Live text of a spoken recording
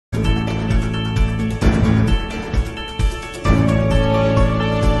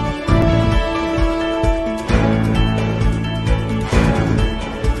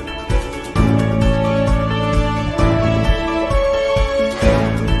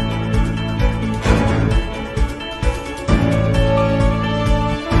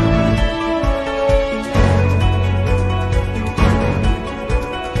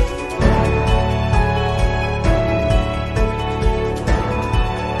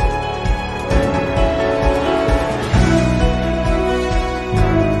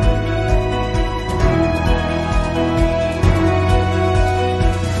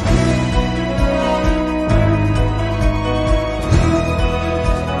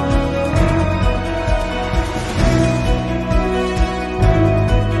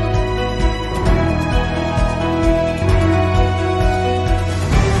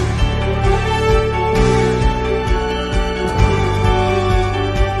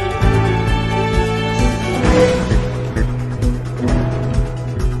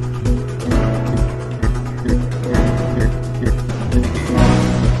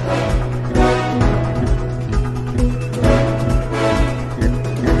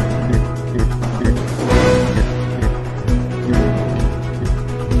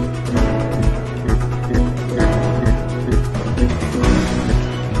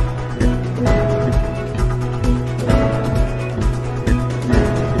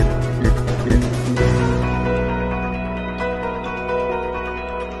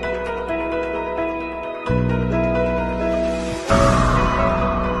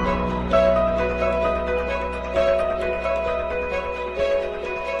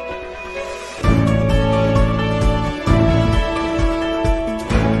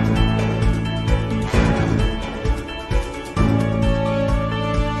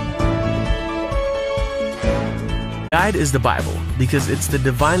guide is the Bible because it's the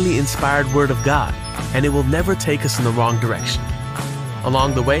divinely inspired Word of God, and it will never take us in the wrong direction.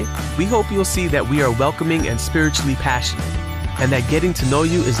 Along the way, we hope you'll see that we are welcoming and spiritually passionate, and that getting to know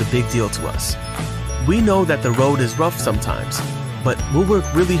you is a big deal to us. We know that the road is rough sometimes, but we'll work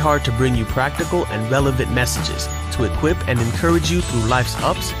really hard to bring you practical and relevant messages to equip and encourage you through life's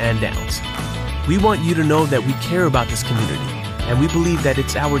ups and downs. We want you to know that we care about this community, and we believe that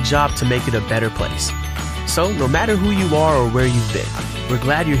it's our job to make it a better place. So, no matter who you are or where you've been, we're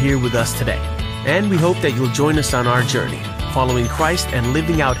glad you're here with us today, and we hope that you'll join us on our journey, following Christ and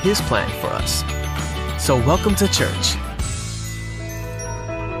living out His plan for us. So, welcome to church.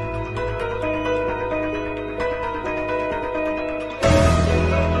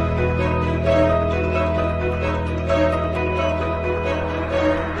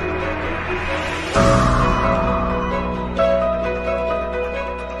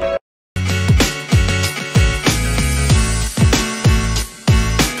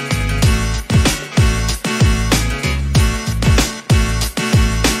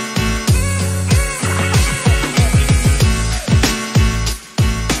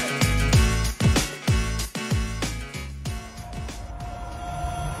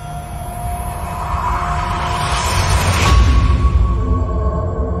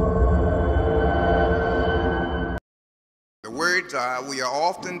 We are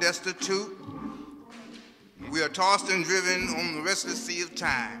often destitute. We are tossed and driven on the restless sea of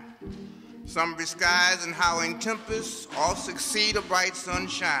time. Some disguise in howling tempests, all succeed a bright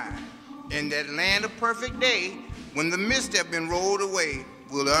sunshine. In that land of perfect day, when the mist have been rolled away,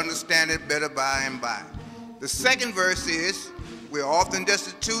 we'll understand it better by and by. The second verse is, we are often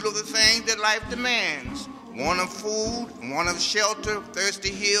destitute of the things that life demands. One of food, one of shelter,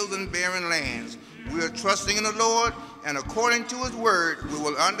 thirsty hills and barren lands. We are trusting in the Lord, and according to His word, we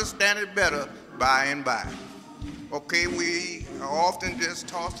will understand it better by and by. Okay, we are often just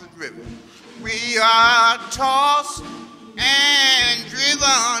tossed and driven. We are tossed and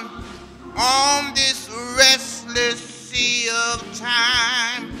driven on this restless sea of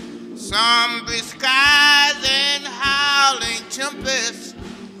time. Some blue skies and howling tempests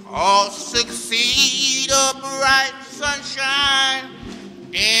all succeed a bright sunshine.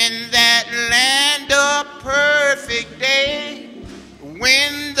 In that land of perfect day,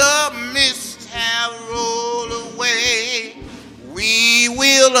 when the mists have rolled away, we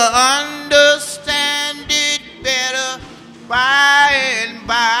will understand it better by and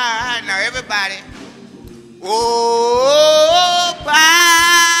by. Now everybody, oh,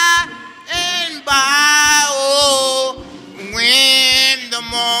 by and by, oh, when the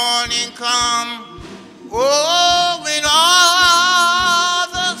morning comes, oh, when all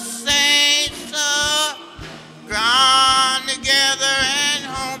gone together and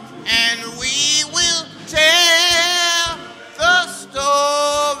home, and we will tell the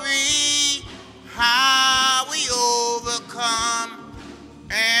story how we overcome,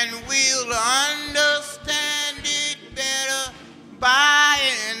 and we'll understand it better by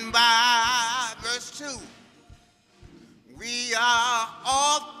and by. Verse 2. We are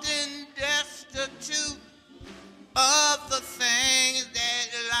often destitute of the things that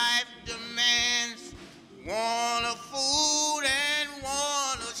life demands. Want of food and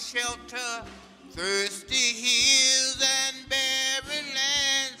want of shelter, thirsty hills and barren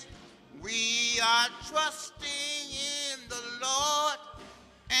lands. We are trusting in the Lord,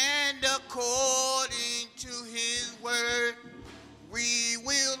 and according to His word, we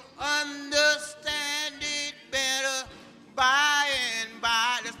will understand it better by and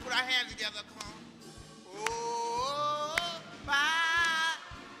by. Let's put our hands together, come on. Oh, by.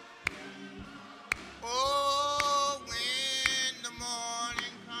 Oh, when the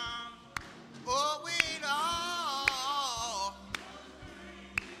morning comes, oh, we'd all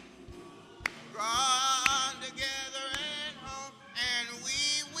run together and home, and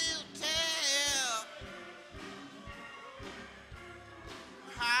we will tell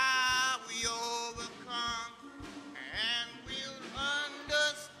how we overcome, and we'll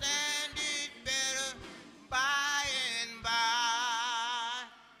understand it better by and by.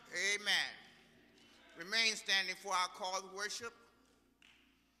 Amen. Remain standing for our call of worship.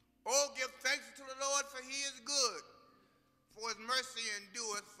 Oh, give thanks to the Lord, for He is good, for His mercy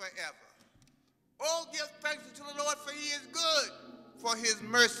endureth forever. Oh, give thanks to the Lord, for He is good, for His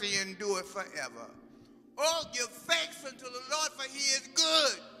mercy endureth forever. Oh, give thanks unto the Lord, for He is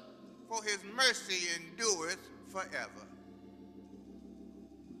good, for His mercy endureth forever.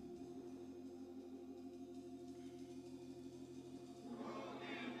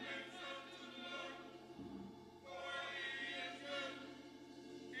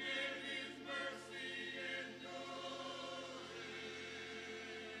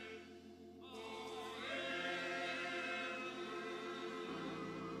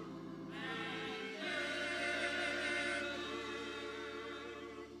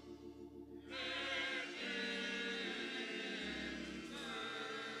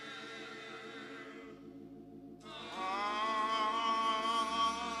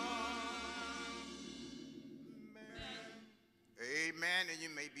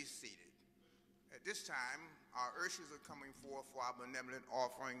 At this time, our ushers are coming forth for our benevolent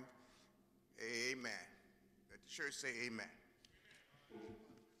offering. Amen. Let the church say amen.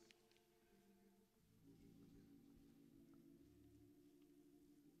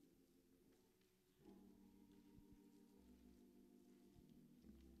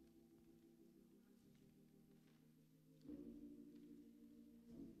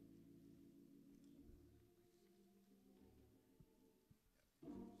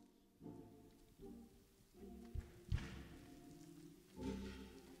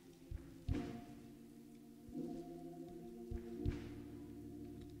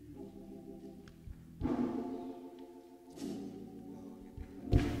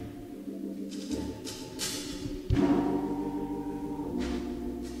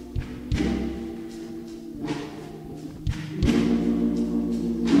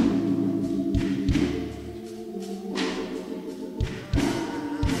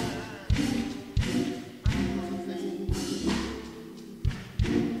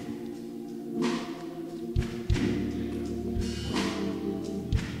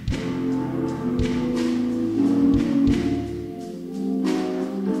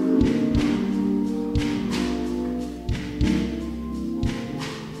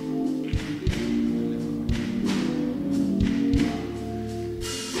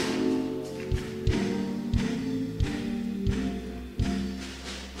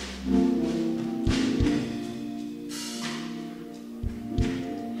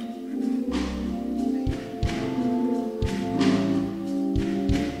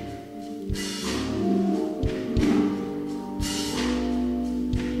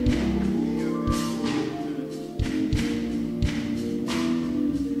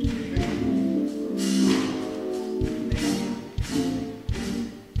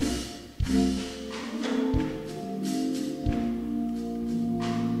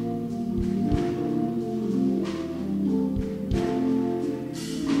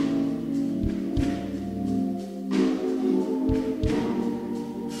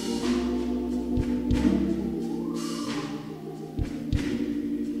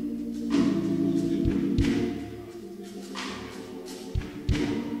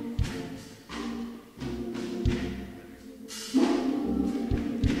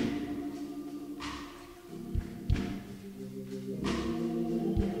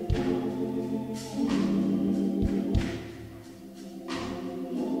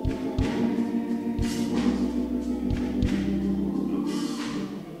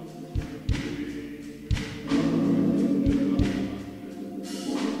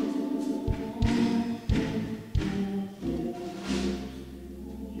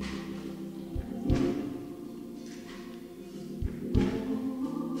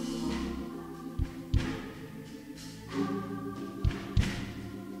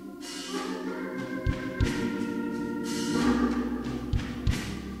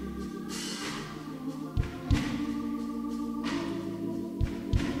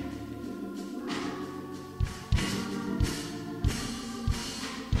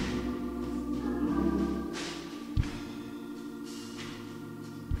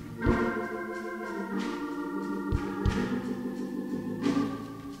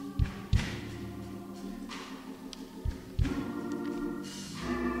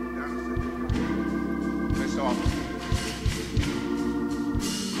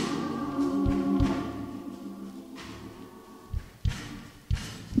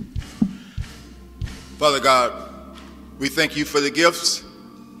 Father God, we thank you for the gifts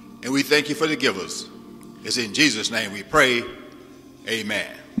and we thank you for the givers. It's in Jesus' name we pray. Amen.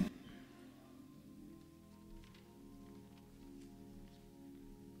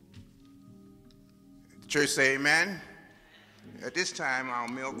 The church say amen. At this time, our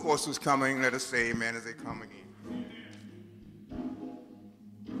male chorus is coming. Let us say amen as they come again.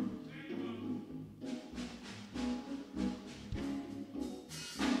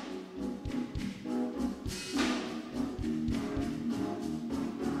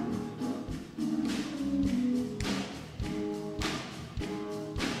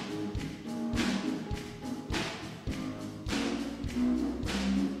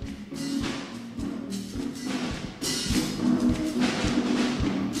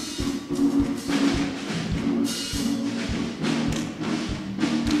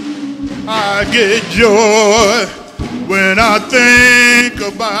 I get joy when I think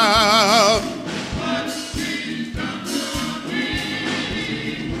about.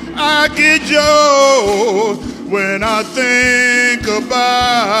 I get joy when I think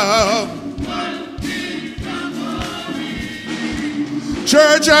about.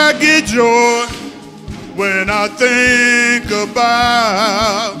 Church, I get joy when I think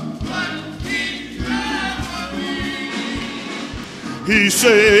about. He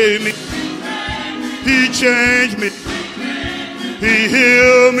saved me. He changed me. He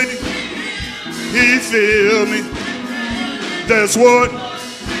healed me. He filled me. That's what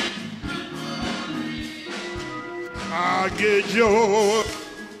I get joy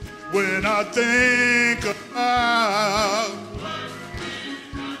when I think about.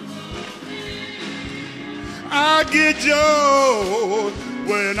 I get joy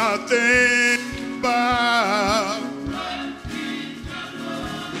when I think about.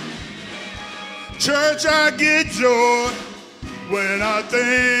 Church, I get joy when I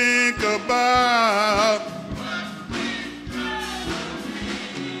think about.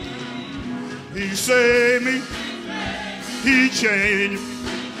 He saved me. He changed me.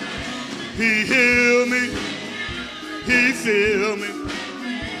 He healed me. He filled me.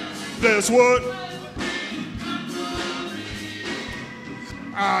 That's what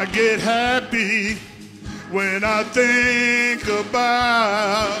I get happy when I think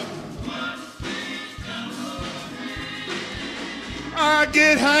about. I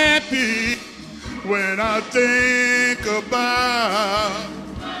get happy when I think about.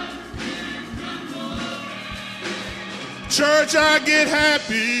 Church, I get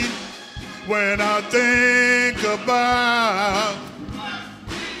happy when I think about.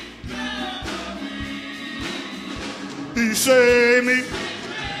 He saved me.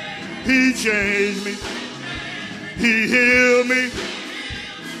 He changed me. He healed me.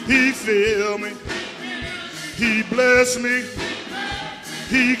 He filled me. He blessed me.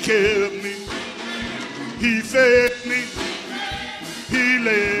 He kept me. He fed me. He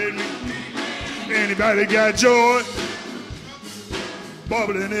led me. Anybody got joy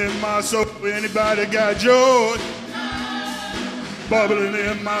bubbling in my soul? Anybody got joy bubbling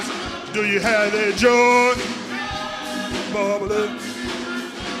in my soul? Do you have that joy bubbling?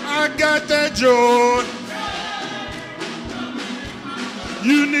 I got that joy.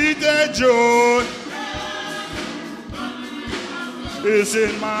 You need that joy. It's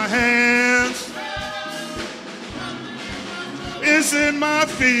in my hands. It's in my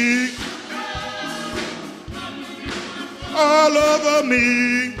feet. All over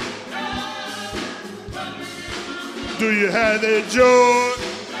me. Do you have that joy?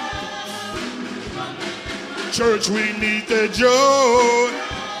 Church, we need that joy.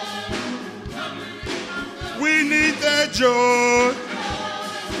 We need that joy.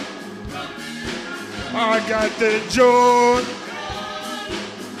 I got that joy.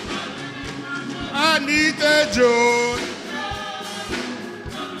 I need that joy.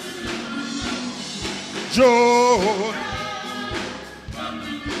 Joy.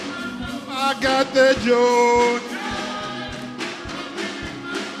 I got that joy.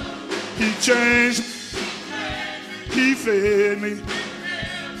 He changed me. He fed me.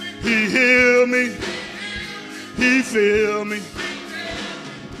 He healed me. He filled me.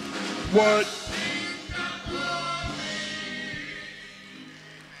 What?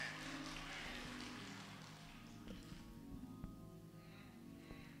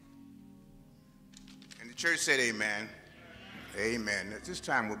 Church said amen. Amen. At this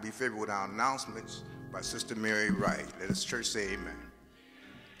time, we'll be favored with our announcements by Sister Mary Wright. Let us church say amen.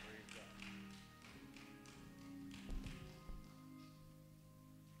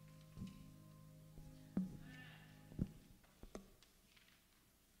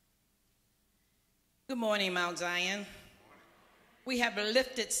 Good morning, Mount Zion. We have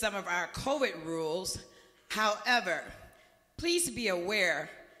lifted some of our COVID rules. However, please be aware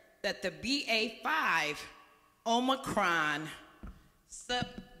that the BA.5 Omicron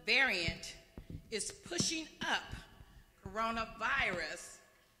subvariant is pushing up coronavirus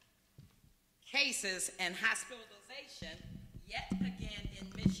cases and hospitalization yet again in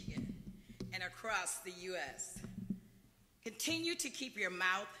Michigan and across the U.S. Continue to keep your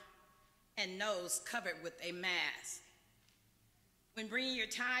mouth and nose covered with a mask. When bringing your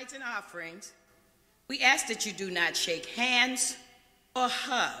tithes and offerings, we ask that you do not shake hands or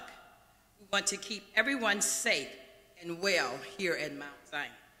hug. We want to keep everyone safe and well here at Mount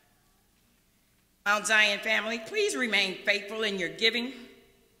Zion. Mount Zion family, please remain faithful in your giving.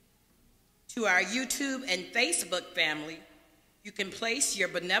 To our YouTube and Facebook family, you can place your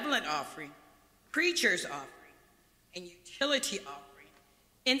benevolent offering, preacher's offering, and utility offering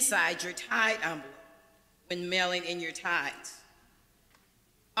inside your tithe envelope when mailing in your tithes.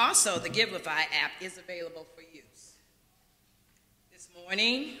 Also, the Giveify app is available for use. This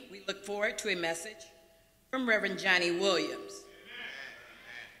morning, we look forward to a message from Reverend Johnny Williams.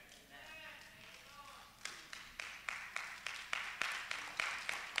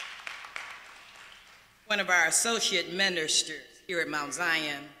 One of our associate ministers here at Mount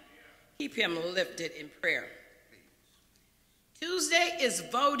Zion. Keep him lifted in prayer. Tuesday is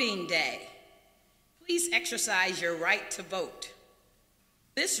voting day. Please exercise your right to vote.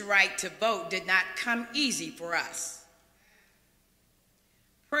 This right to vote did not come easy for us.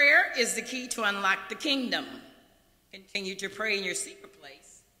 Prayer is the key to unlock the kingdom. Continue to pray in your secret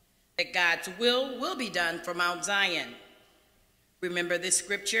place that God's will be done for Mount Zion. Remember this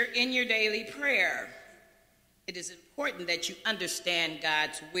scripture in your daily prayer. It is important that you understand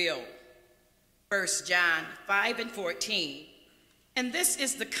God's will. 1 John 5:14. And this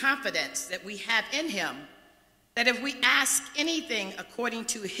is the confidence that we have in him, that if we ask anything according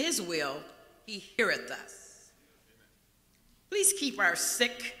to his will, he heareth us. Please keep our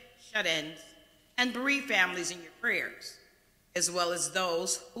sick, shut-ins, and bereaved families in your prayers, as well as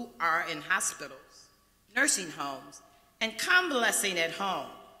those who are in hospitals, nursing homes, and convalescing at home.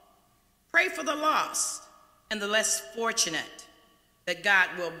 Pray for the lost and the less fortunate, that God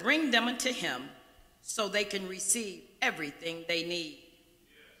will bring them unto him so they can receive everything they need.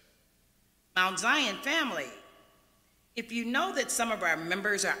 Mount Zion family, if you know that some of our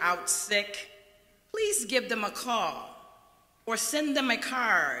members are out sick, please give them a call or send them a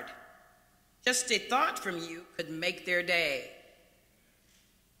card. Just a thought from you could make their day.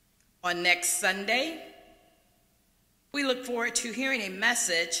 On next Sunday, we look forward to hearing a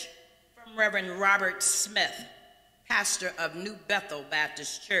message from Reverend Robert Smith, pastor of New Bethel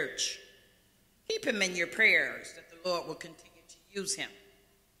Baptist Church. Keep him in your prayers that the Lord will continue to use him.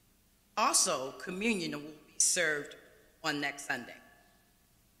 Also, communion will be served on next Sunday.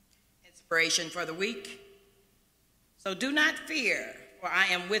 Inspiration for the week. So do not fear, for I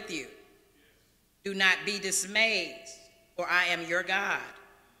am with you. Do not be dismayed, for I am your God.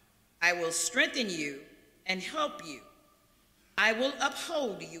 I will strengthen you and help you. I will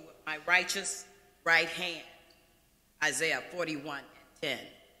uphold you with my righteous right hand. Isaiah 41:10.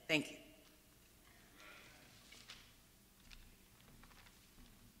 Thank you.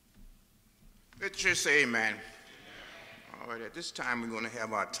 Let's just say amen. All right, at this time we're going to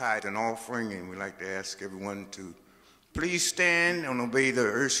have our tithe and offering, and we'd like to ask everyone to please stand and obey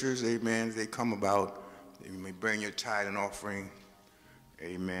the ushers, amen, as they come about. You may bring your tithe and offering,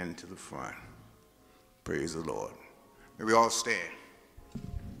 amen, to the front. Praise the Lord. May we all stand.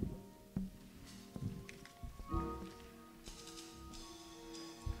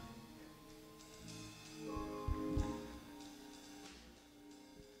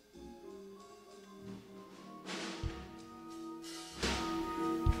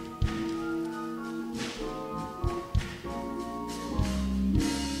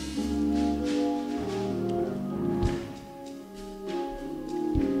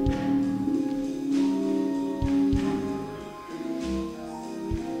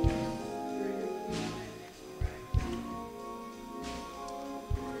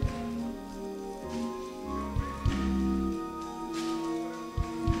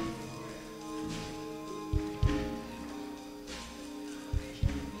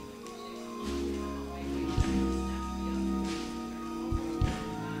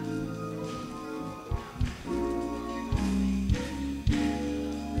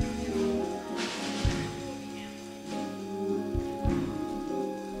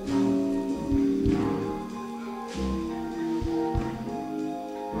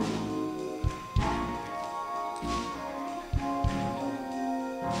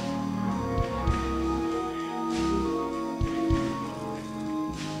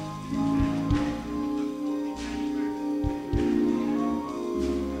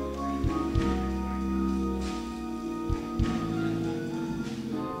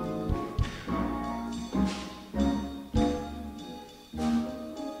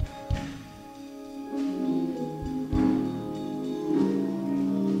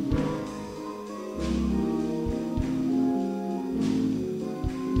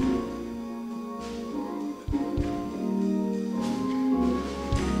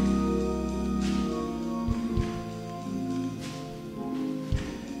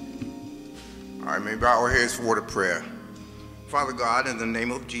 All right, may we bow our heads for word of prayer. Father God, in the name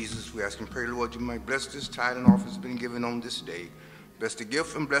of Jesus, we ask and pray, Lord, you might bless this tithe and offering that's been given on this day. Bless the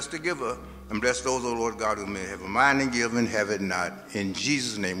gift and bless the giver, and bless those, O Lord God, who may have a mind and give and have it not. In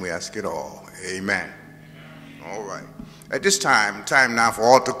Jesus' name we ask it all. Amen. All right. At this time now for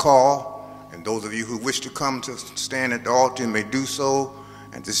altar call, and those of you who wish to come to stand at the altar may do so.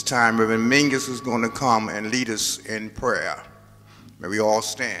 At this time, Reverend Mingus is going to come and lead us in prayer. May we all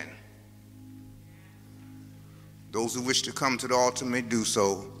stand. Those who wish to come to the altar may do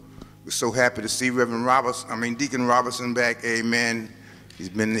so. We're so happy to see Deacon Robertson back. Amen. He's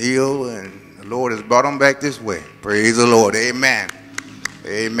been ill, and the Lord has brought him back this way. Praise the Lord. Amen.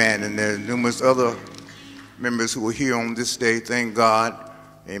 Amen. And there's numerous other members who are here on this day. Thank God.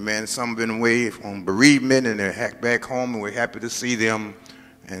 Amen. Some have been away on bereavement and they're back home, and we're happy to see them.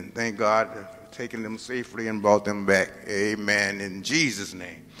 And thank God for taking them safely and brought them back. Amen. In Jesus'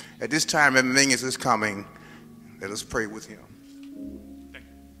 name. At this time, everything is coming. Let us pray with him.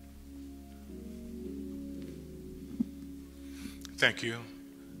 Thank you.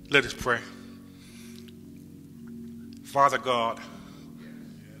 Let us pray. Father God,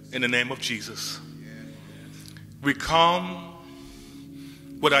 in the name of Jesus, we come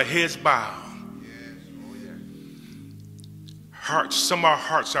with our heads bowed. Hearts, some of our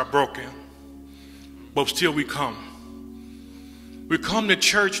hearts are broken, but still we come. We come to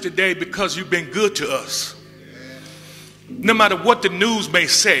church today because you've been good to us. No matter what the news may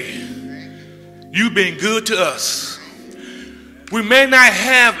say, you've been good to us. We may not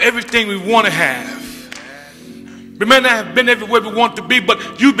have everything we want to have. We may not have been everywhere we want to be,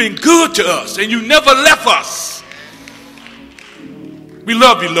 but you've been good to us and you never left us. We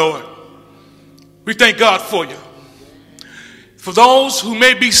love you, Lord. We thank God for you. For those who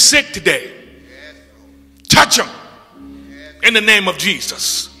may be sick today, touch them in the name of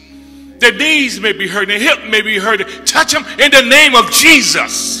Jesus. Their knees may be hurting, their hip may be hurting. Touch them in the name of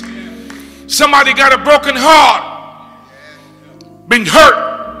Jesus. Somebody got a broken heart, been hurt,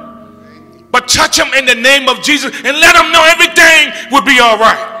 but touch them in the name of Jesus and let them know everything will be all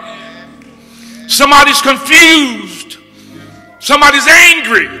right. Somebody's confused, somebody's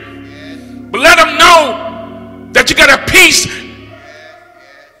angry, but let them know that you got a peace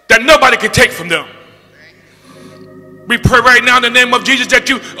that nobody can take from them. We pray right now in the name of Jesus that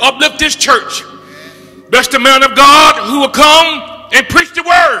you uplift this church. Bless the man of God who will come and preach the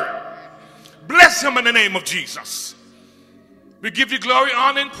word. Bless him in the name of Jesus. We give you glory,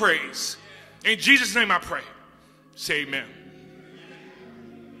 honor, and praise. In Jesus' name I pray. Say amen.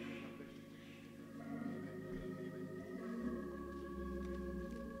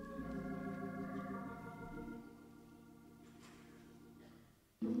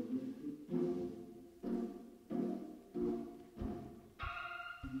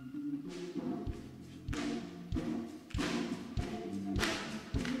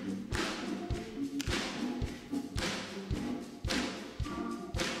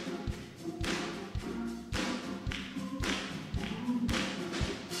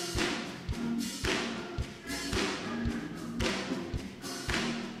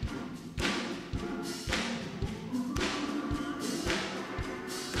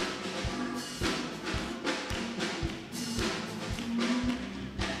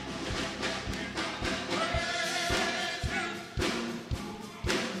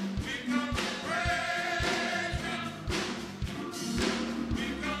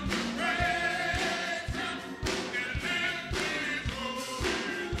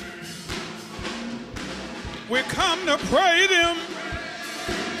 We come to praise him.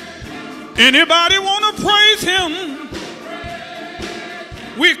 Anybody want to praise him?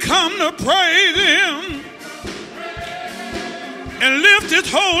 We come to praise him and lift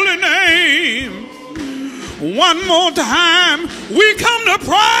his holy name. One more time, we come to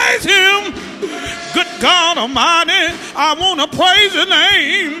praise him. Good God Almighty, I want to praise his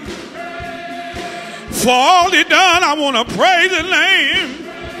name. For all he done, I want to praise his name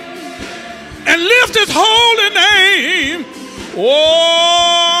and lift his holy name.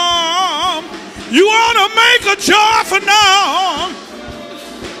 Oh, you ought to make a joyful noise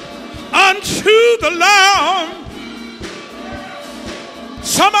unto the Lord.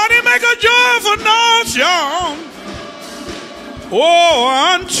 Somebody make a joyful noise, y'all. Oh,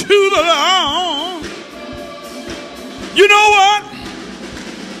 unto the Lord. You know what?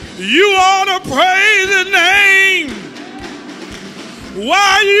 You ought to praise his name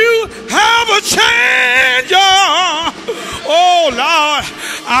while you have a chance. Oh, Lord,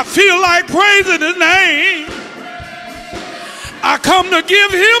 I feel like praising his name. I come to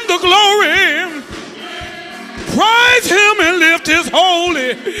give him the glory. Praise him and lift his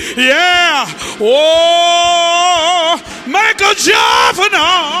holy. Yeah. Oh, make a joyful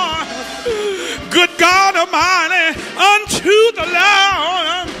noise. Good God Almighty, unto the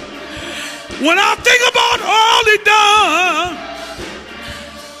Lord. When I think about all he done,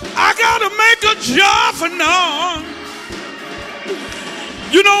 I gotta make a joyful noise.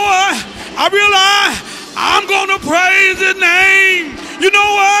 You know what? I realize I'm gonna praise his name. You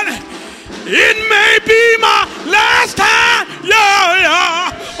know what? It may be my last time.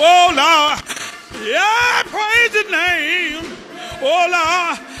 Yeah. Oh, Lord. Yeah, praise his name. Oh,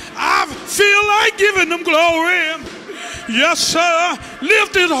 Lord. I feel like giving them glory. Yes, sir.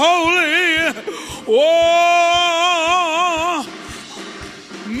 Lift it holy. Oh,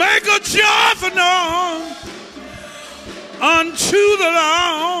 make a joyful noise. unto the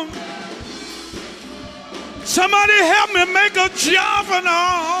Lord. Somebody help me make a joyful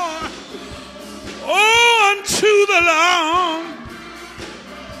noise. Oh, unto the Lord.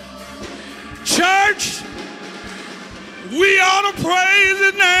 Church, we ought to praise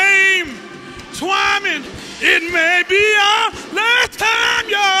his name. Twyman, it may be our last time,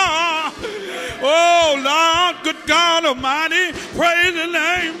 y'all. Oh, Lord, good God Almighty, praise his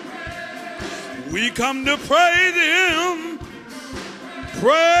name. We come to praise him,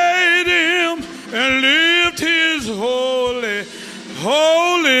 and lift his holy,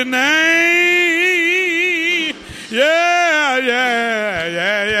 holy name. Yeah, yeah,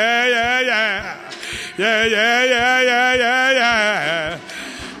 yeah, yeah, yeah, yeah. Yeah, yeah, yeah, yeah, yeah, yeah.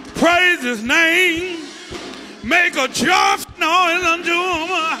 Praise his name. Make a joyful noise unto him.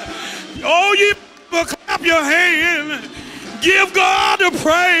 Oh, you people, clap your hands. Give God the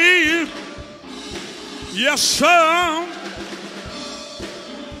praise. Yes, sir.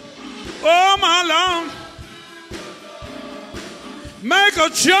 Oh, my Lord. Make a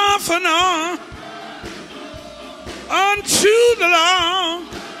joyful noise unto the Lord.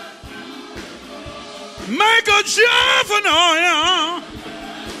 Make a joyful noise.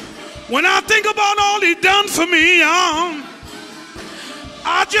 When I think about all he done for me, y'all,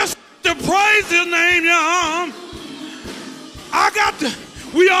 I just to praise his name, y'all.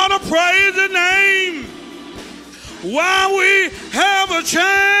 We ought to praise his name while we have a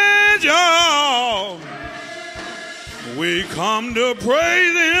chance, y'all. We come to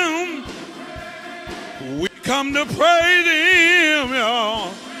praise him. We come to praise him,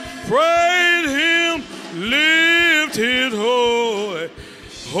 y'all. Praise him, lift his holy,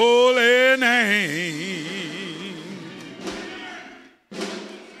 holy name.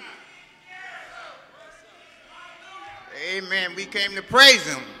 Amen. We came to praise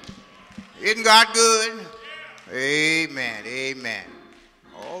him. Isn't God good? Amen. Amen.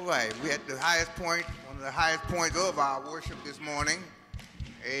 All right. We're at the highest point, one of the highest points of our worship this morning.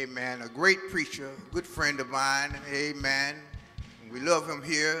 Amen. A great preacher, a good friend of mine. Amen. We love him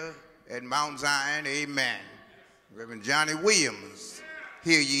here at Mount Zion. Amen. Reverend Johnny Williams.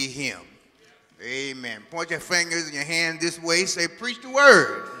 Hear ye him. Amen. Point your fingers and your hand this way. Say, preach the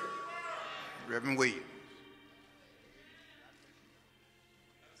word. Reverend Williams.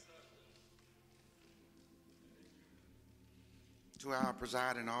 To our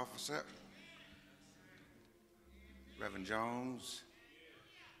presiding officer, Reverend Jones,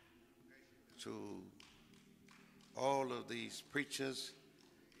 to all of these preachers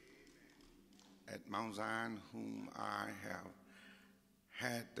at Mount Zion whom I have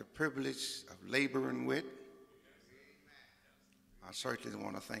had the privilege of laboring with, I certainly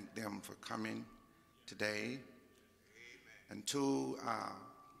want to thank them for coming today. And to our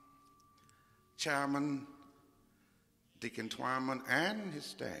chairman, Deacon Twyman, and his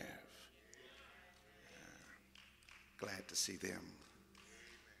staff. Glad to see them.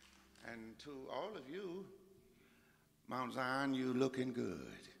 And to all of you, Mount Zion, you looking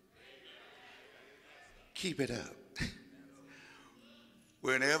good. Keep it up.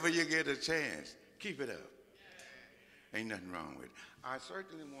 Whenever you get a chance, keep it up. Ain't nothing wrong with it. I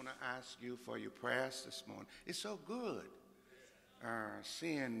certainly want to ask you for your prayers this morning. It's so good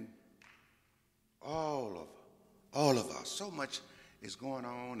seeing all of us. So much is going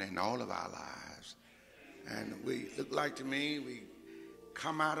on in all of our lives. And we look like, to me, we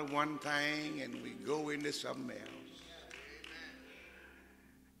come out of one thing and we go into something else.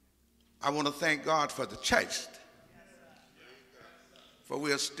 I want to thank God for the church. For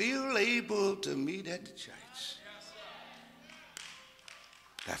we are still able to meet at the church.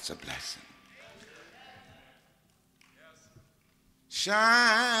 That's a blessing.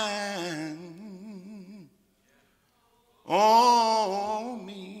 Shine on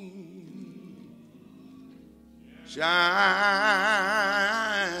me, shine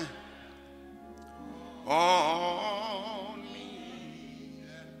on me,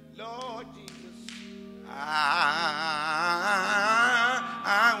 Lord Jesus.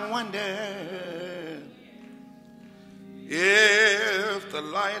 I wonder if the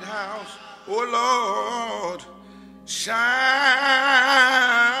lighthouse, oh Lord, shine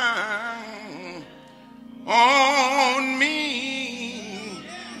on me.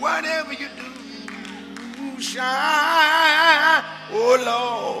 Whatever you do, shine, oh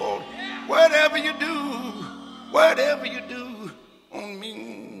Lord. Whatever you do on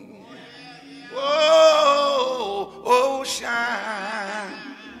me. Oh, shine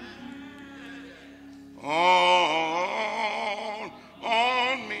on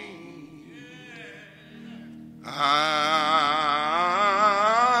me.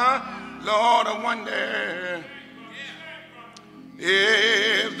 Lord, I wonder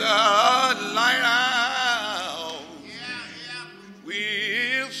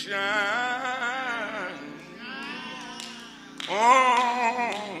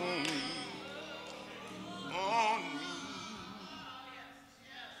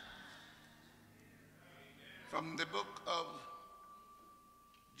from the book of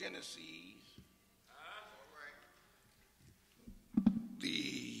Genesis,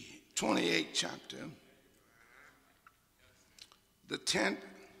 the 28th chapter, the 10th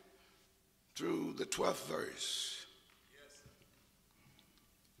through the 12th verse.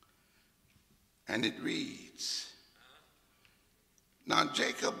 And it reads, Now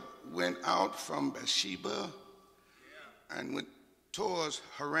Jacob went out from Beersheba and went towards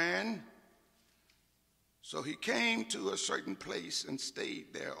Haran. So he came to a certain place and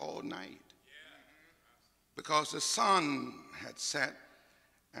stayed there all night, because the sun had set,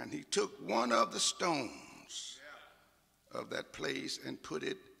 and he took one of the stones of that place and put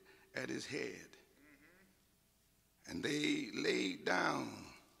it at his head. And they laid down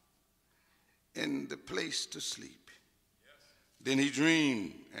in the place to sleep. Then he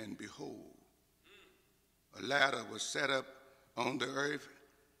dreamed, and behold, a ladder was set up on the earth,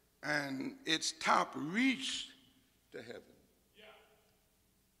 and its top reached to heaven.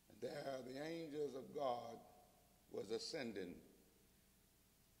 And there the angels of God was ascending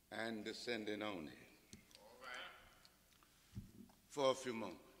and descending on it. For a few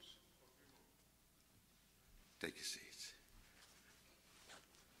moments. Take your seats.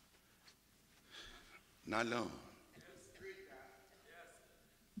 Not long.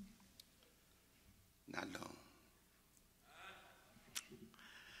 Not long.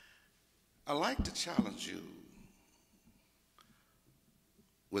 I'd like to challenge you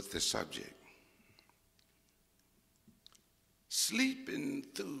with the subject: sleeping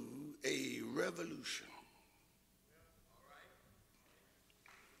through a revolution.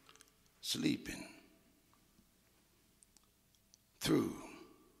 Sleeping through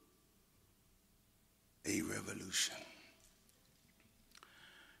a revolution.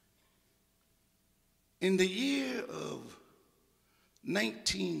 In the year of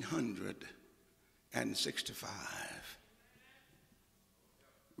 1965,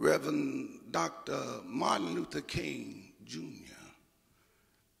 Reverend Dr. Martin Luther King Jr.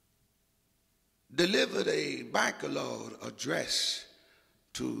 delivered a baccalaureate address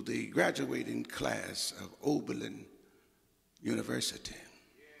to the graduating class of Oberlin University.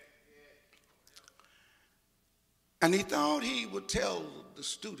 And he thought he would tell the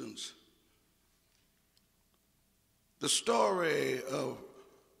students the story of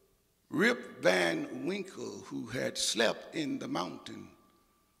Rip Van Winkle, who had slept in the mountain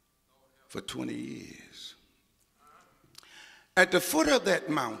for 20 years. At the foot of that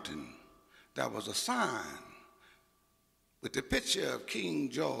mountain, there was a sign with the picture of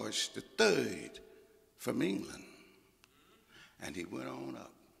King George III from England. And he went on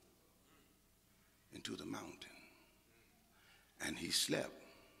up into the mountain, and he slept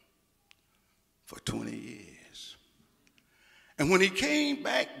for 20 years. And when he came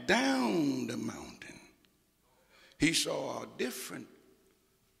back down the mountain, he saw a different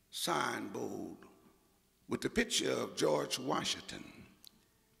signboard with the picture of George Washington,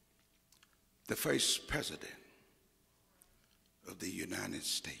 the first president of the United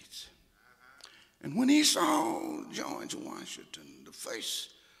States. And when he saw George Washington, the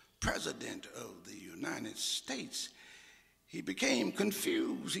first president of the United States, he became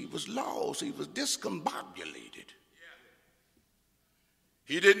confused. He was lost. He was discombobulated.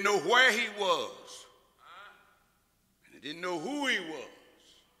 He didn't know where he was. And he didn't know who he was.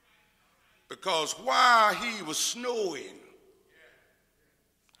 Because while he was snowing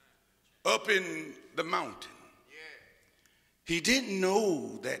up in the mountain, he didn't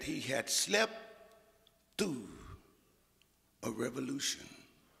know that he had slept through a revolution.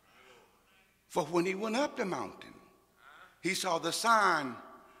 For when he went up the mountain, he saw the sign,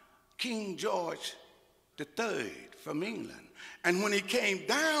 King George III from England. And when he came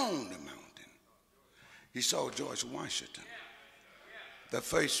down the mountain, he saw George Washington, the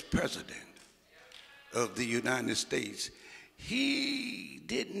first president of the United States. He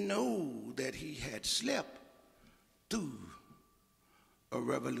didn't know that he had slept through a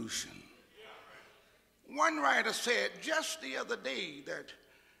revolution. One writer said just the other day that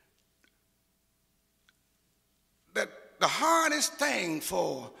the hardest thing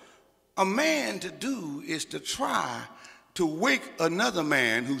for a man to do is to try to wake another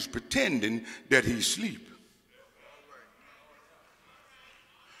man who's pretending that he's asleep.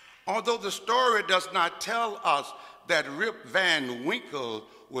 Although the story does not tell us that Rip Van Winkle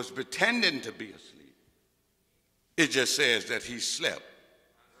was pretending to be asleep, it just says that he slept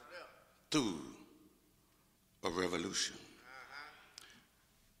through a revolution.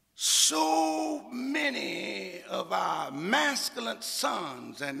 So many of our masculine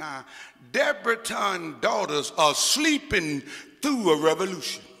sons and our debutante daughters are sleeping through a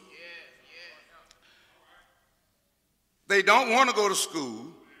revolution. They don't want to go to school.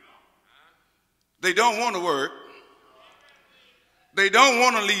 They don't want to work. They don't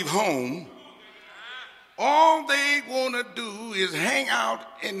want to leave home. All they want to do is hang out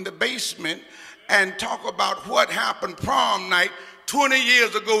in the basement and talk about what happened prom night 20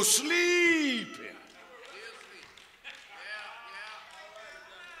 years ago, sleeping.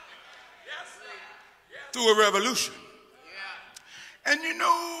 Through a revolution. And you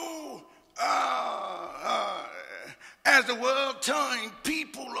know, as the world turns,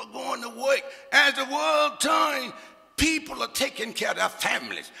 people are going to work. As the world turns, people are taking care of their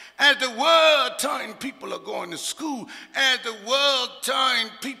families. As the world turns, people are going to school. As the world turns,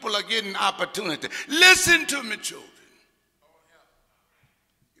 people are getting opportunity. Listen to me, children.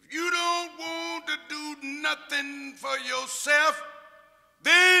 If you don't want to do nothing for yourself,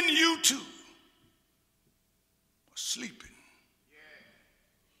 then you too are sleeping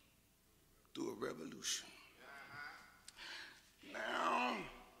through a revolution.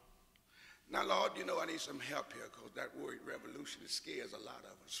 Now, Lord, you know I need some help here because that word revolution scares a lot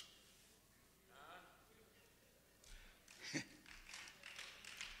of us.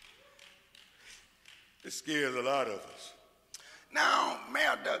 It scares a lot of us. Now,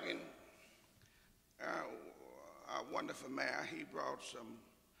 Mayor Duggan, our wonderful mayor, he brought some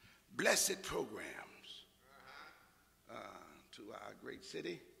blessed programs to our great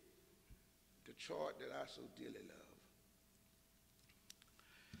city, Detroit, that I so dearly love.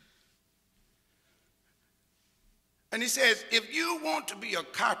 And he says, if you want to be a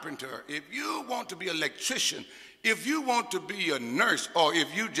carpenter, if you want to be an electrician, if you want to be a nurse, or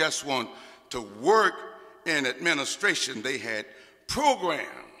if you just want to work in administration, they had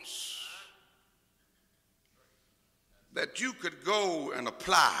programs that you could go and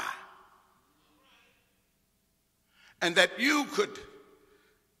apply, and that you could,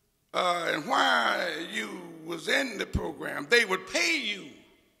 and while you was in the program, they would pay you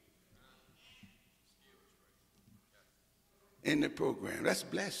in the program. That's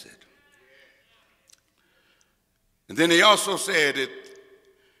blessed. And then he also said that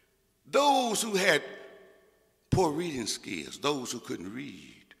those who had poor reading skills, those who couldn't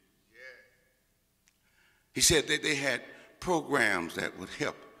read, he said that they had programs that would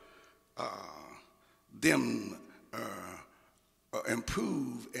help them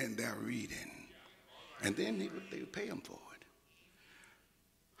improve in their reading. And then they would pay them for it.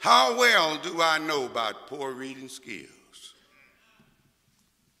 How well do I know about poor reading skills?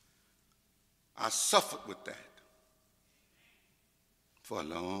 I suffered with that for a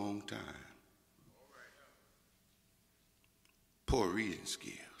long time. Poor reading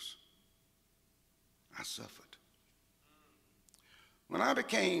skills. I suffered. When I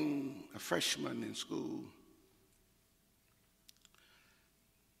became a freshman in school,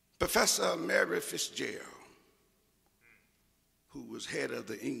 Professor Mary Fitzgerald, who was head of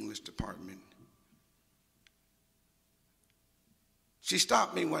the English department, she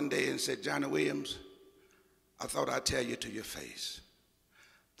stopped me one day and said, Johnny Williams, I thought I'd tell you to your face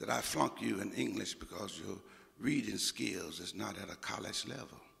that I flunked you in English because your reading skills is not at a college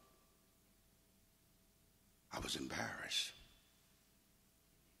level. I was embarrassed.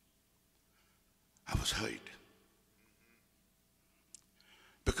 I was hurt.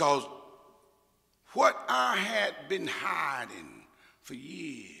 Because what I had been hiding for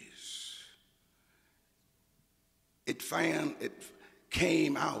years, it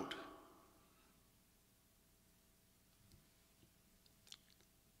came out.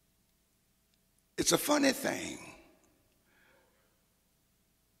 It's a funny thing.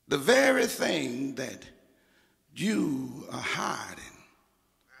 The very thing that you are hiding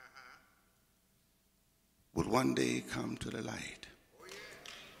would one day come to the light.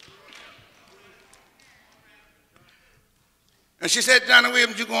 And she said, Johnny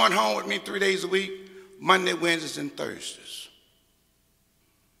Williams, you're going home with me 3 days a week, Monday, Wednesdays, and Thursdays.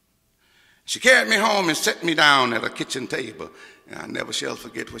 She carried me home and set me down at a kitchen table. And I never shall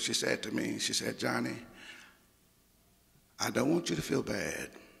forget what she said to me. She said, Johnny, I don't want you to feel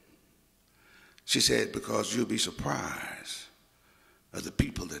bad. She said, because you'll be surprised of the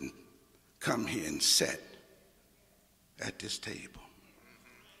people that come here and sit at this table.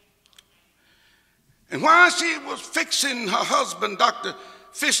 And while she was fixing her husband, Dr.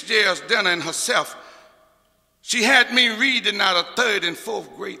 Fitzgerald's dinner and herself, she had me reading out a 3rd and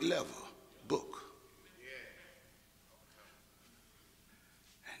 4th grade level book.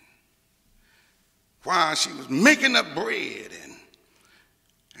 And while she was making up bread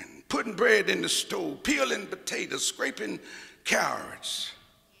and putting bread in the stove, peeling potatoes, scraping carrots,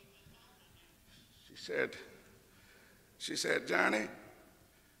 she said, Johnny,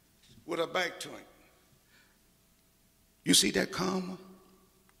 with her back to him, You see that comma?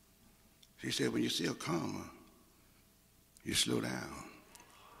 She said, when you see a comma, you slow down.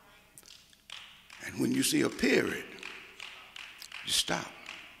 And when you see a period, you stop.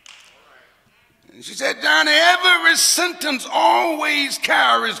 And she said, Johnny, every sentence always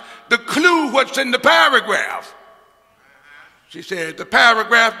carries the clue what's in the paragraph. She said, the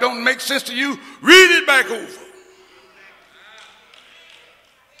paragraph don't make sense to you, read it back over.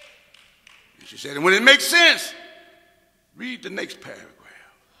 And she said, and when it makes sense, read the next paragraph.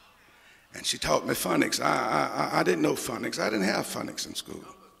 And she taught me phonics. I didn't know phonics. I didn't have phonics in school.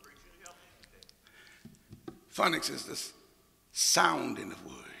 Phonics is the sounding of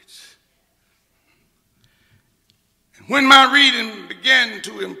words. And when my reading began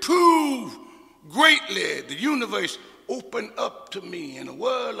to improve greatly, the universe opened up to me and a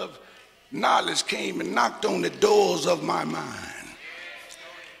world of knowledge came and knocked on the doors of my mind.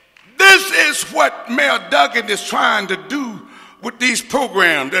 This is what Mayor Duggan is trying to do with these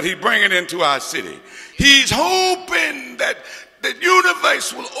programs that he's bringing into our city. He's hoping that the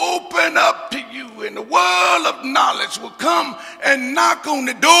universe will open up to you and the world of knowledge will come and knock on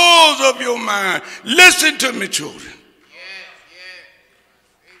the doors of your mind. Listen to me, children.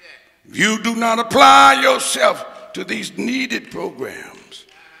 If you do not apply yourself to these needed programs,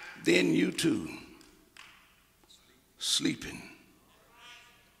 then you too, sleeping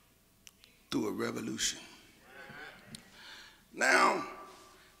through a revolution. Now,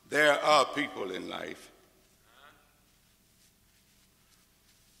 there are people in life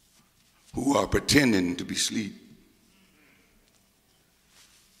who are pretending to be asleep.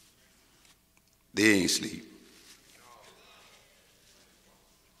 They ain't asleep.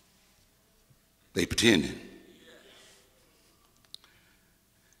 They pretending.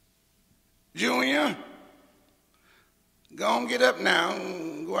 Junior, go on, get up now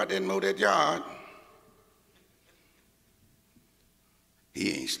and go out there and mow that yard.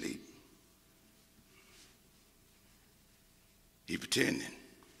 He ain't asleep. He pretending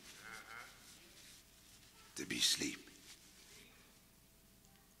to be asleep.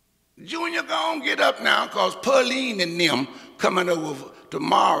 Junior, go on, get up now, because Pauline and them coming over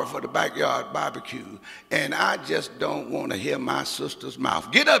tomorrow for the backyard barbecue, and I just don't want to hear my sister's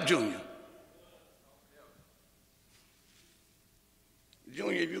mouth. Get up, Junior.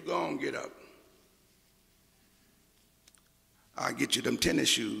 Junior, if you go on, get up. I'll get you them tennis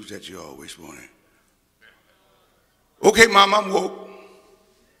shoes that you always wanted. Okay, Mom, I'm woke.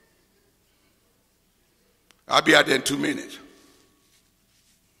 I'll be out there in 2 minutes.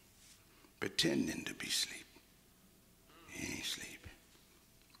 Pretending to be asleep. He ain't sleeping.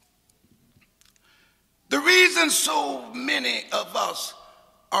 The reason so many of us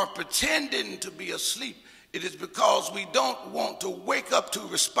are pretending to be asleep, it is because we don't want to wake up to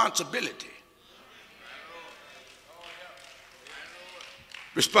responsibility.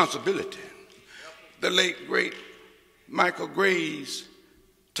 Responsibility. The late, great Michael Graves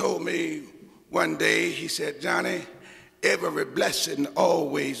told me one day, he said, Johnny, every blessing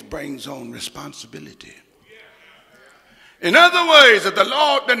always brings on responsibility. In other words, if the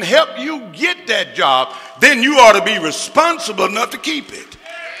Lord didn't help you get that job, then you ought to be responsible enough to keep it.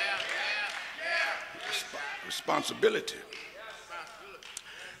 Responsibility.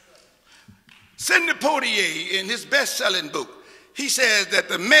 Sidney Poitier, in his best-selling book, he says that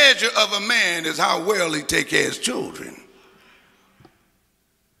the measure of a man is how well he takes care of his children.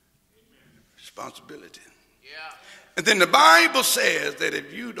 Responsibility. And then the Bible says that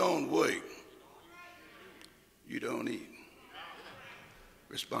if you don't work, you don't eat.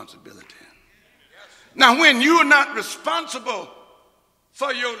 Responsibility. Now, when you're not responsible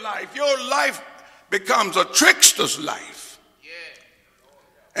for your life becomes a trickster's life.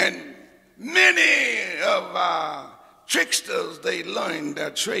 And many of our tricksters, they learn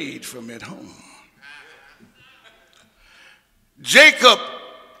their trade from at home. Jacob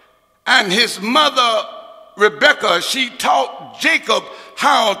and his mother Rebecca, she taught Jacob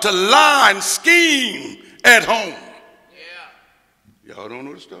how to lie and scheme at home. Y'all don't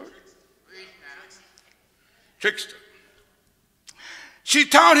know the story? Trickster. She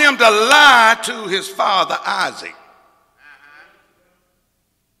taught him to lie to his father Isaac.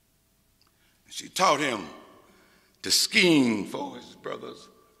 She taught him to scheme for his brother's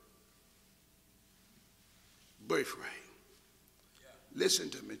birthright. Listen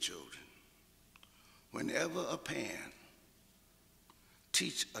to me, children. Whenever a parent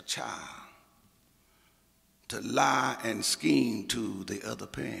teach a child to lie and scheme to the other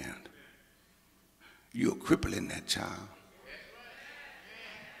parent, you're crippling that child.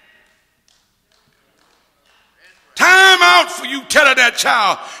 Time out for you telling that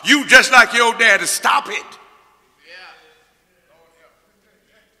child, you just like your daddy. Stop it.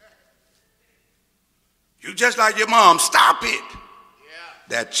 You just like your mom, stop it.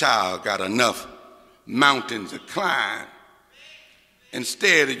 That child got enough mountains to climb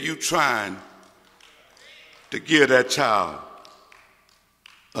instead of you trying to give that child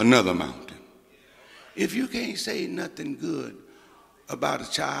another mountain. If you can't say nothing good about a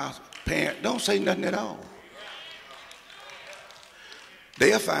child's parent, don't say nothing at all.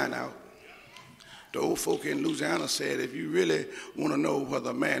 They'll find out. The old folk in Louisiana said, if you really want to know whether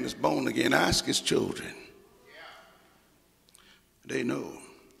a man is born again, ask his children. They know.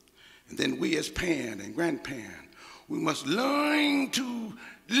 And then we as parents and grandparents, we must learn to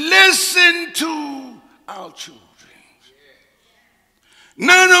listen to our children.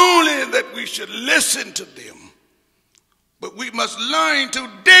 Not only that we should listen to them, but we must learn to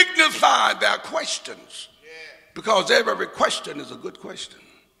dignify their questions, because every question is a good question.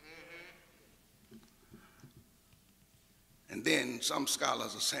 And then some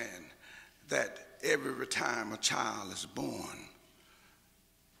scholars are saying that every time a child is born,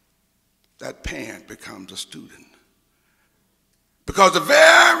 that parent becomes a student. Because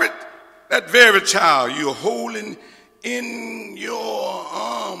that very child you're holding in your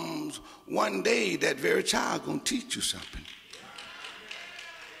arms, one day that very child gonna teach you something.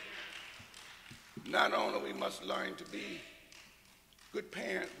 Not only we must learn to be good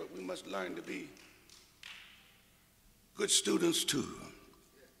parents, but we must learn to be good students too.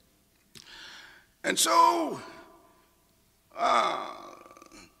 And so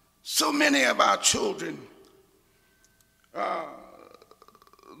many of our children,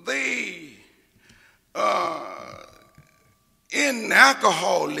 they in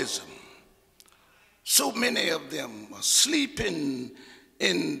alcoholism. So many of them are sleeping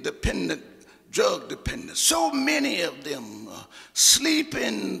in drug dependence. So many of them are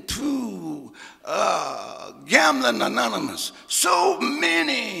sleeping through gambling anonymous. So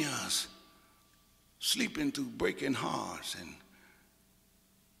many are sleeping through breaking hearts and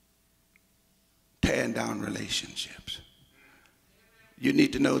tearing down relationships. You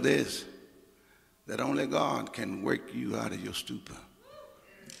need to know this, that only God can work you out of your stupor.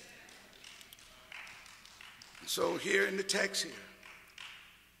 So here in the text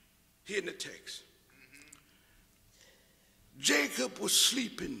Jacob was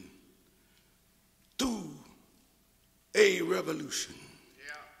sleeping through a revolution.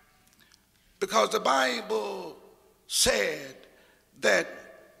 Because the Bible said that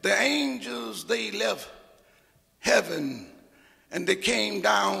the angels, they left heaven and they came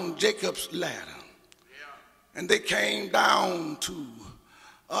down Jacob's ladder. And they came down to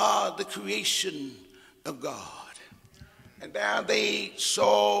the creation of God. And there they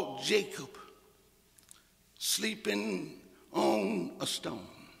saw Jacob sleeping on a stone.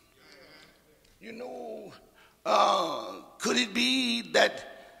 You know, could it be that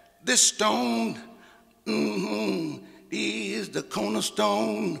this stone is the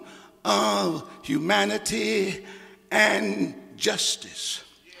cornerstone of humanity and justice?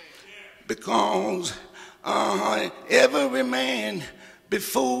 Because every man,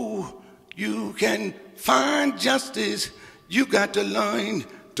 before you can find justice, you got to learn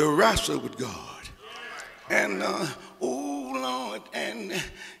to wrestle with God. And oh Lord, and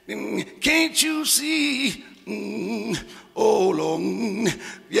can't you see? Oh Lord,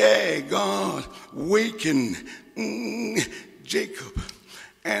 yeah, God wakened Jacob,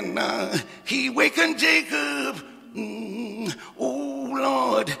 and he wakened Jacob. Oh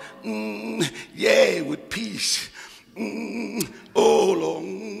Lord, yeah, with peace. Oh Lord,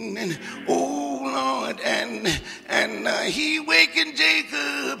 and oh Lord, and he wakened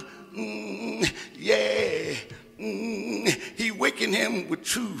Jacob. Yeah, he wakened him with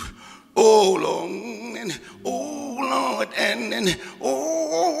truth. Oh Lord, and oh Lord, and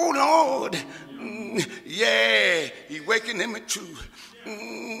oh Lord, yeah, he wakened him with truth.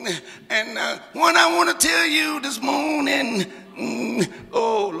 And what I want to tell you this morning,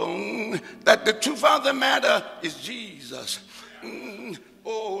 oh Lord, that the truth of the matter is Jesus.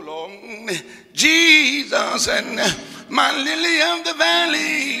 Oh Lord, Jesus, and my lily of the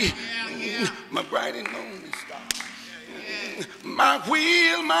valley, my bright and morning star. My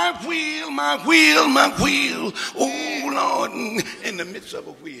wheel, my wheel, my wheel, my wheel. Oh Lord, in the midst of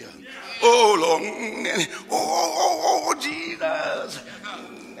a wheel. Oh Lord, oh Jesus.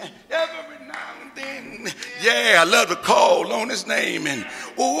 Every now and then, yeah, I love to call on his name, and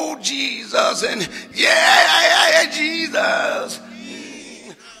oh Jesus, and yeah, Jesus,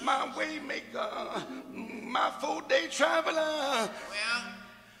 my way maker, my 4-day traveler.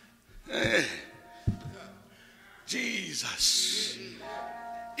 Jesus,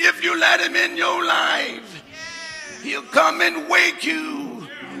 if you let him in your life, he'll come and wake you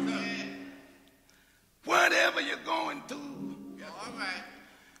whatever you're going through,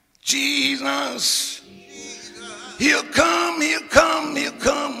 Jesus, he'll come, he'll come, he'll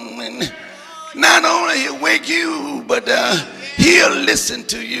come. And not only he'll wake you, but he'll listen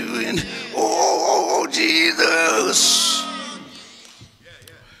to you. And oh, Jesus,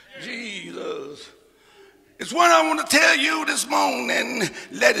 Jesus. It's what I want to tell you this morning.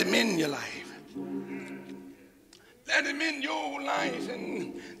 Let him in your life. Let him in your life.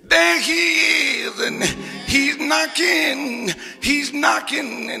 And there he is, and he's knocking, he's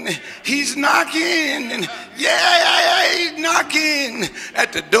knocking, and he's knocking, and yeah, he's knocking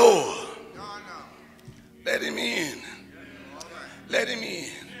at the door. Let him in. Let him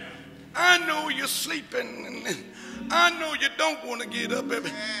in. I know you're sleeping, and I know you don't want to get up.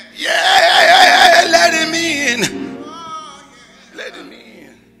 Yeah, let him in. Let him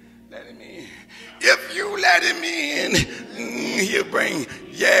in. Let him in. If you let him in, he'll bring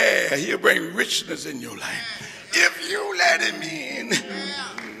richness in your life. If you let him in,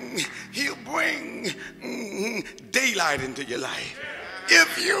 he'll bring daylight into your life.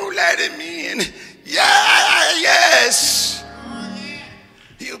 If you let him in, yes,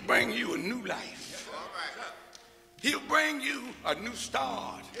 he'll bring you a new life. He'll bring you a new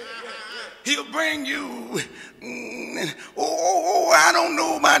start. He'll bring you, I don't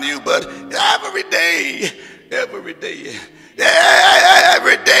know about you, but every day, every day.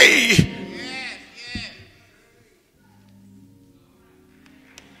 Every day.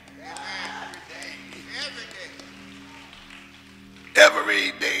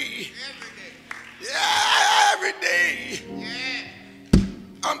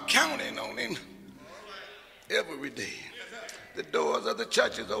 I'm counting on him every day. The doors of the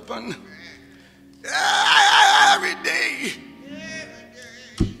church is open every day.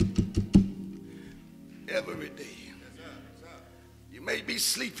 Every day. You may be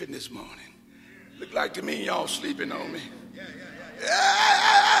sleeping this morning. Look like to me y'all sleeping on me.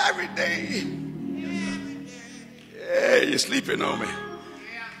 Every day. Yeah, you're sleeping on me.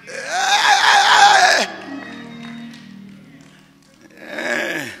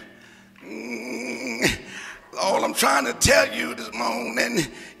 All I'm trying to tell you this morning,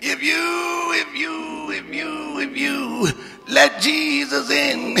 if you let Jesus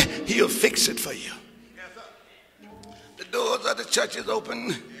in, he'll fix it for you. The doors of the church is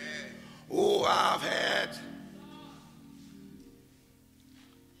open. Oh, I've had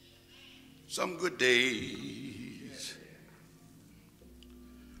some good days.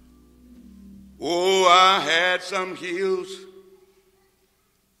 Oh, I had some hills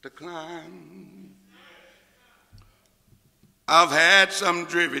to climb. I've had some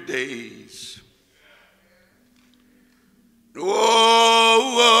dreary days.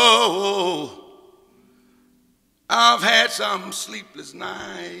 Oh, I've had some sleepless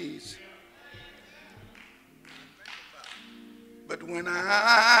nights. But when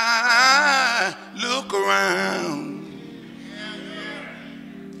I look around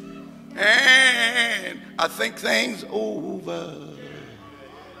and I think things over,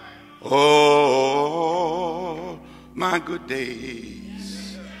 oh, my good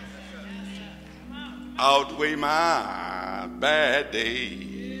days outweigh my bad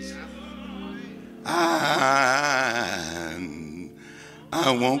days. And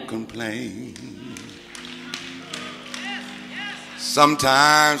I won't complain.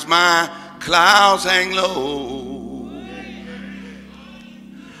 Sometimes my clouds hang low.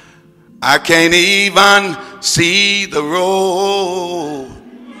 I can't even see the road.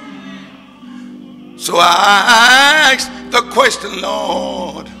 So I ask the question,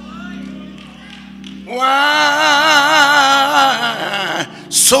 Lord, why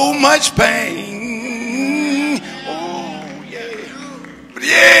so much pain? Oh, yeah. But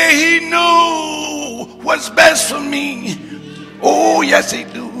yeah, he knows what's best for me. Oh, yes, he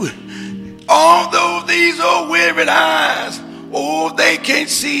do. Although these are weary eyes, oh, they can't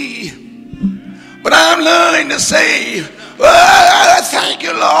see. But I'm learning to say, oh, thank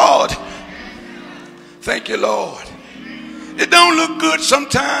you, Lord. Thank you, Lord. It don't look good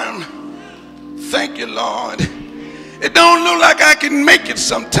sometimes. Thank you, Lord. It don't look like I can make it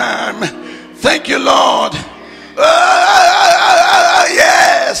sometime. Thank you, Lord.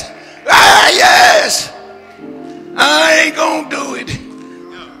 Yes. Yes. I ain't gonna do it.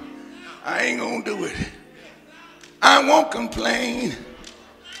 I ain't gonna do it. I won't complain.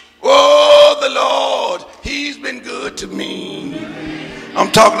 Oh, the Lord, he's been good to me.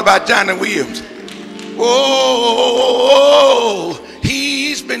 I'm talking about Johnny Williams. Oh,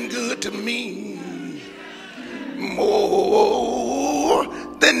 he's been good to me. More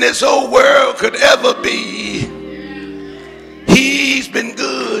than this whole world could ever be. He's been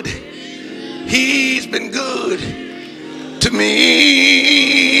good. He's been good to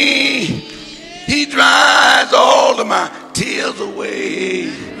me. He dries all of my tears away.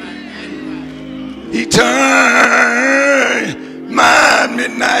 He turned my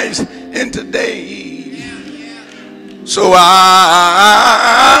midnights into day. So I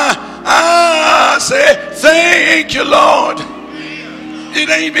say, thank you, Lord. It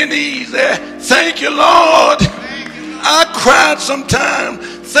ain't been easy. Thank you, Lord. I cried sometime.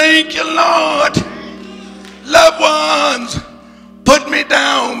 Thank you, Lord. Loved ones put me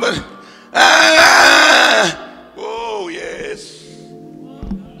down, but oh yes,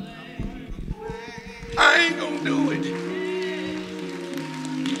 I ain't gonna do it.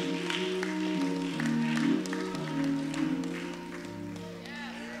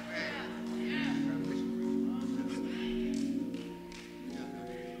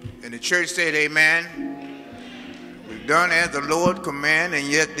 And the church said, amen. We've done as the Lord command, and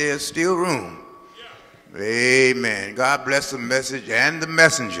yet there's still room. Amen. God bless the message and the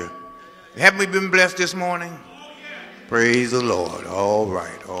messenger. Haven't we been blessed this morning? Praise the Lord. All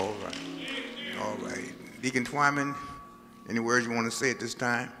right, all right. All right. Deacon Twyman, any words you want to say at this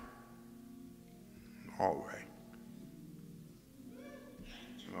time? All right.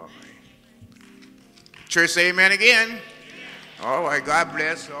 All right. Church say amen again. All right, God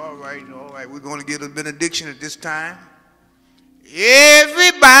bless. All right, all right. We're going to get a benediction at this time.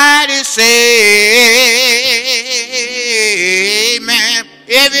 Everybody say amen.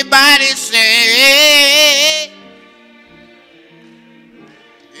 Everybody say.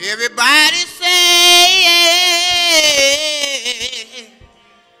 Everybody say.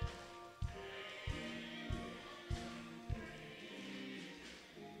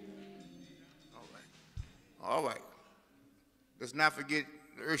 All right. All right. Let's not forget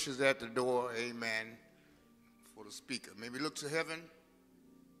the ushers at the door. Amen. For the speaker. May we look to heaven.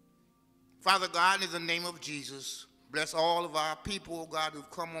 Father God, in the name of Jesus, bless all of our people, God,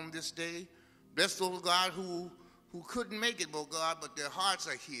 who've come on this day. Bless those, God, who couldn't make it, oh God, but their hearts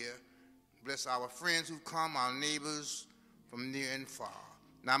are here. Bless our friends who've come, our neighbors from near and far.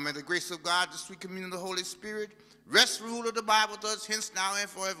 Now may the grace of God, the sweet communion of the Holy Spirit, rest, rule of the Bible with us, hence now and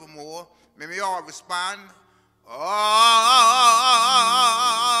forevermore. May we all respond. Oh,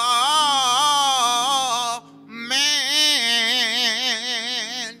 man.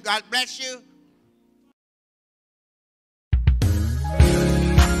 God bless you.